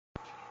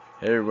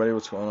Hey everybody,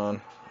 what's going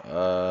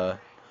on?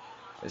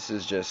 This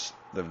is just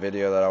the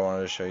video that I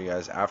wanted to show you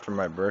guys after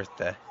my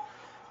birthday.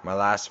 My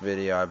last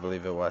video, I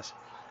believe it was,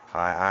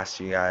 I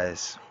asked you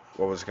guys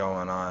what was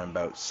going on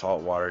about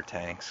saltwater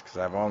tanks, because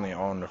I've only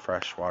owned a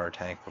freshwater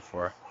tank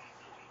before.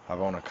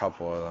 I've owned a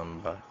couple of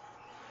them, but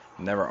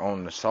never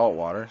owned a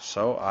saltwater,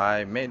 so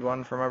I made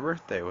one for my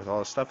birthday with all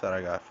the stuff that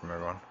I got from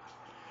everyone.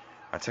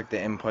 I took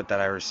the input that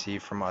I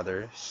received from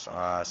others,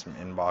 some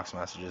inbox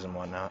messages and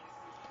whatnot.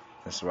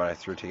 This is what I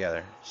threw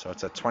together. So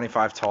it's a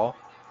 25 tall.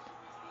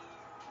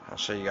 I'll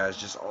show you guys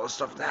just all the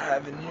stuff that I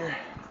have in here.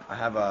 I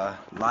have a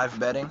live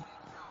bedding.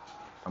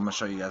 I'm gonna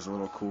show you guys a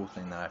little cool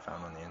thing that I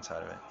found on the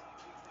inside of it.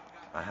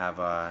 I have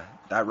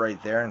that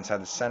right there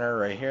inside the center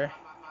right here.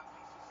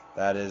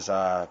 That is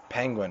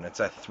Penguin.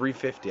 It's a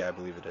 350, I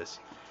believe it is.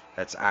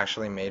 That's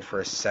actually made for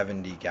a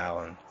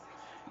 70-gallon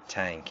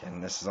tank,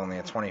 and this is only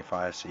a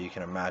 25, so you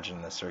can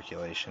imagine the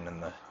circulation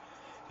and the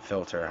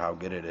filter, how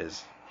good it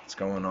is. What's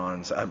going on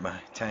inside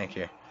my tank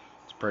here.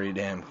 It's pretty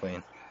damn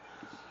clean.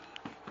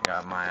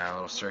 Got my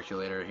little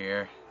circulator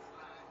here,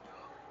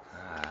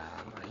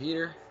 my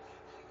heater,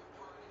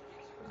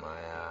 my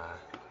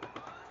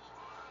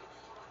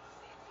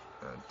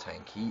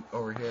tank heat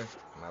over here,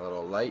 my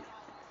little light.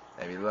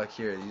 If you look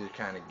here, these are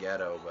kind of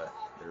ghetto, but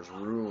there's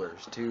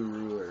rulers, 2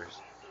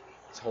 rulers.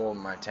 It's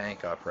holding my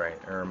tank up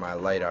or my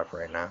light up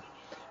right now.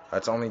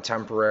 That's only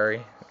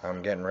temporary.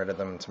 I'm getting rid of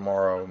them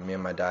tomorrow. Me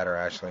and my dad are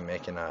actually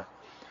making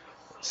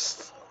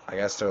I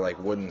guess they're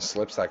like wooden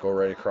slips that go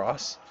right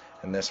across,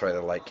 and this way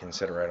the light can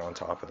sit right on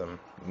top of them.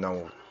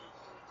 No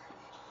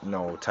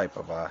type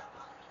of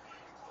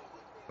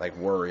like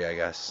worry, I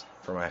guess,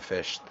 for my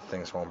fish.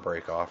 Things won't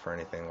break off or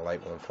anything. The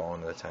light won't fall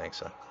into the tank.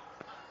 So,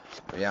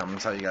 but yeah, I'm gonna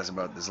tell you guys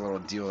about this little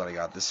deal that I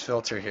got. This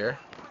filter here,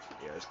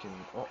 you guys can,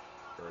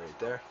 right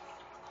there.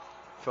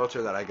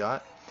 Filter that I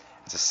got.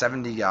 It's a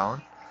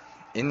 70-gallon.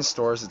 In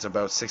stores, it's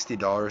about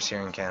 $60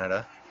 here in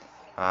Canada.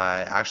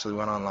 I actually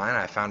went online.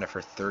 I found it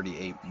for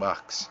 38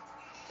 bucks,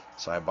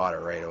 so I bought it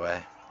right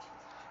away.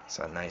 It's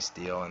a nice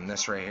deal. And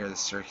this right here, the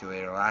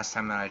circulator, last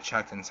time that I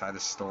checked inside the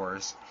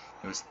stores,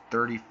 it was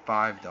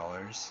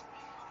 $35,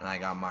 and I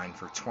got mine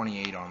for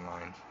 $28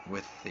 online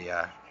with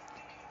the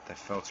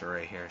filter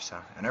right here. So,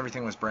 and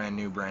everything was brand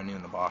new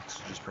in the box,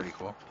 which is pretty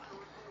cool.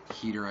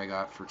 Heater I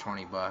got for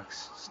 20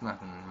 bucks. It's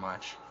nothing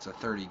much. It's a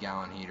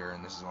 30-gallon heater,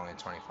 and this is only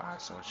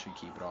 25, so it should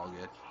keep it all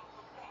good.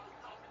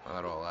 My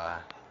little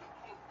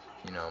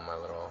my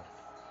little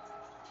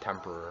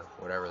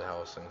whatever the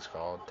hell this thing's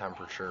called,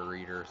 temperature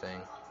reader thing.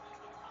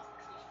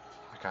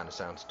 It kind of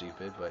sounds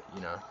stupid, but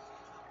you know,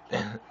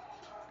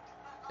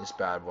 this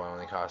bad boy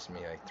only cost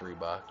me like 3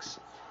 bucks.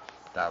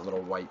 That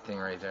little white thing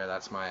right there,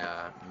 that's my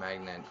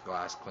magnet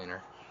glass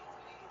cleaner.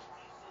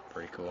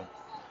 Pretty cool.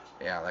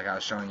 Yeah, like I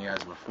was showing you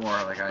guys before,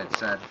 like I had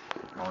said,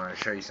 I wanted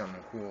to show you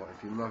something cool.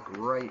 If you look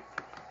right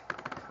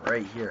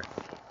here,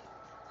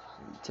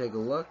 you take a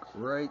look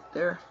right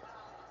there,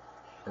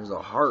 there's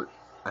a heart.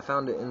 I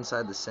found it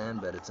inside the sand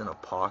bed. It's in a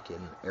pocket,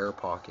 an air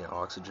pocket,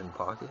 oxygen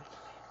pocket,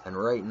 and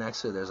right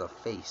next to it there's a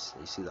face.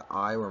 You see the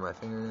eye where my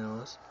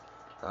fingernail is,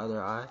 the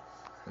other eye,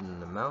 and then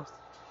the mouth.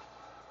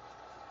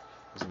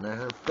 There's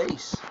another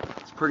face.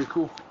 It's pretty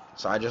cool.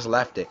 So I just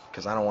left it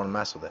because I don't want to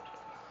mess with it.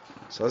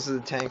 So this is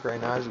the tank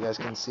right now, as you guys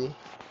can see.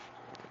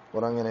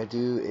 What I'm going to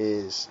do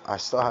is, I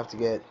still have to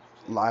get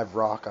live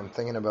rock. I'm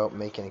thinking about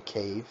making a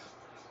cave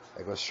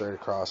that goes straight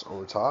across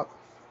over top.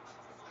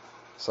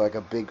 So like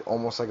a big,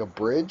 almost like a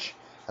bridge,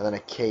 and then a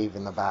cave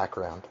in the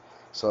background.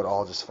 So it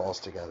all just falls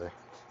together.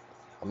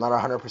 I'm not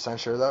 100%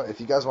 sure though. If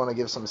you guys want to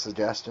give some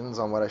suggestions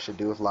on what I should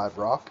do with live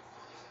rock,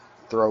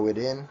 throw it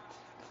in.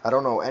 I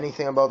don't know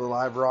anything about the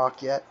live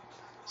rock yet.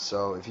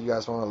 So if you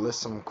guys want to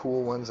list some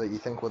cool ones that you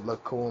think would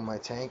look cool in my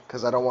tank,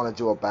 because I don't want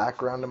to do a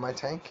background in my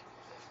tank,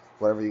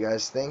 whatever you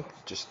guys think,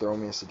 just throw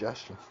me a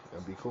suggestion.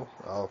 That'd be cool.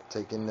 I'll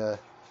take into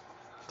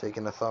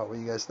thought what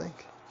you guys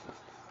think.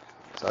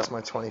 So that's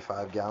my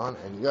 25-gallon,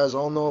 and you guys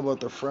all know about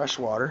the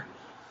freshwater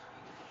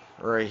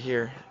right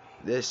here.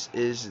 This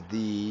is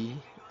the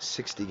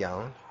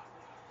 60-gallon,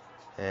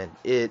 and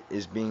it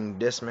is being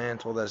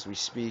dismantled as we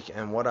speak.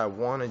 And what I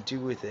want to do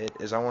with it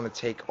is I want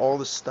to take all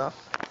the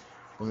stuff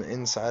from the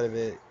inside of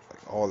it,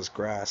 like all this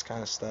grass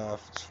kind of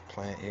stuff, this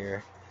plant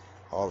here,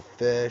 all the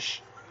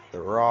fish, the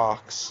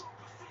rocks.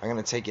 I'm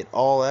going to take it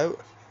all out,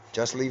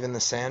 just leaving the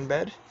sand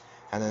bed,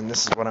 and then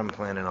this is what I'm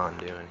planning on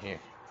doing here.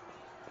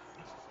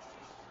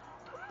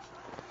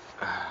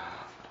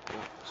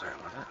 Sorry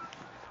about that.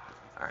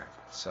 Alright,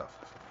 so,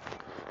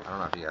 I don't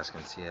know if you guys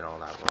can see it all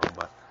that well,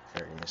 but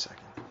here, give me a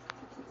second.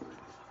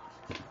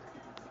 If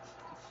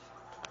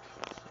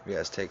you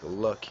guys take a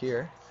look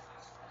here,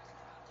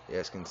 you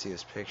guys can see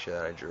this picture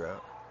that I drew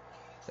out.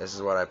 This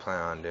is what I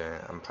plan on doing.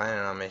 I'm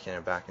planning on making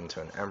it back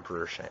into an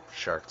emperor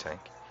shark tank.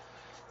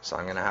 So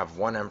I'm going to have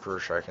 1 emperor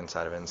shark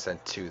inside of it instead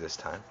of 2 this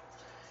time.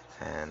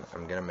 And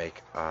I'm going to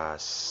make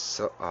not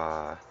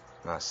silicone.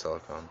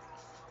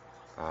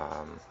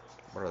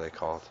 What are they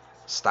called?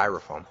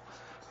 Styrofoam.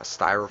 A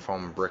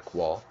styrofoam brick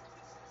wall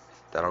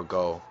that'll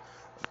go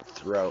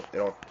throughout.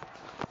 It'll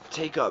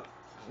take up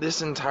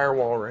this entire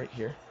wall right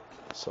here.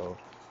 So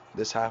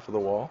this half of the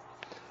wall,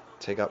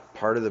 take up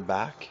part of the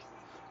back,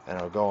 and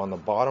it'll go on the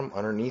bottom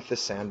underneath the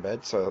sand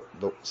bed, so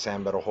the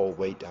sand bed will hold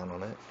weight down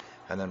on it,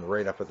 and then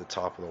right up at the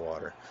top of the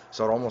water.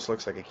 So it almost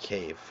looks like a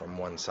cave from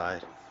one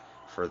side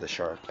for the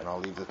shark. And I'll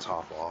leave the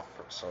top off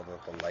so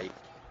that the light,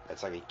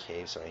 it's like a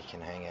cave so he can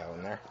hang out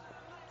in there.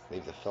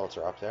 Leave the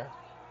filter up there.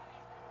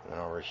 And then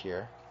over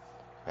here,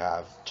 we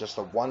have just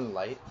the one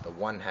light, the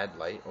one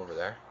headlight over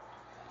there.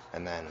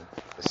 And then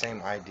the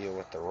same idea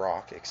with the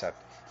rock, except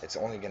it's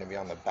only going to be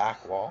on the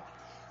back wall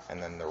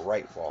and then the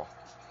right wall.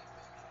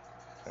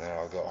 And then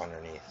it'll go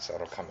underneath, so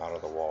it'll come out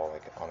of the wall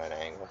like on an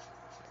angle.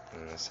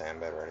 And then the sand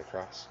bed right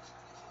across.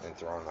 And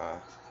throw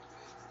on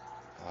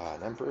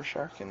an emperor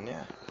shark, and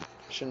yeah,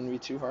 shouldn't be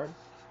too hard.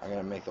 I'm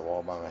going to make the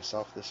wall by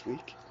myself this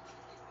week.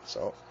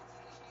 So,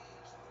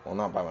 well,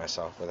 not by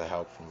myself, with the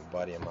help from a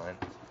buddy of mine.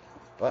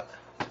 But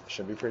it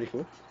should be pretty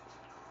cool.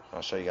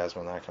 I'll show you guys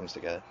when that comes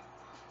together.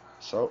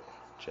 So,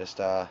 just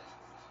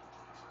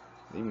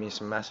leave me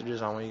some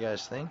messages on what you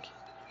guys think.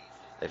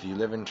 If you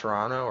live in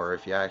Toronto, or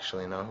if you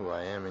actually know who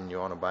I am and you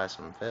want to buy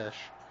some fish,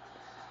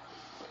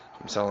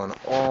 I'm selling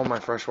all my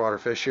freshwater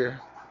fish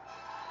here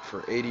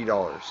for $80.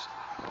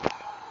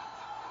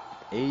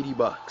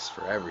 $80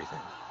 for everything.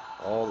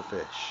 All the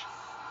fish.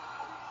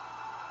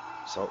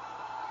 So,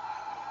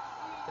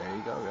 there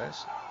you go,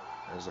 guys.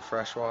 There's the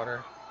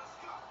freshwater.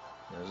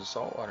 There's the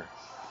saltwater.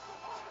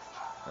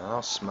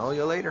 I'll smell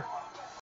you later.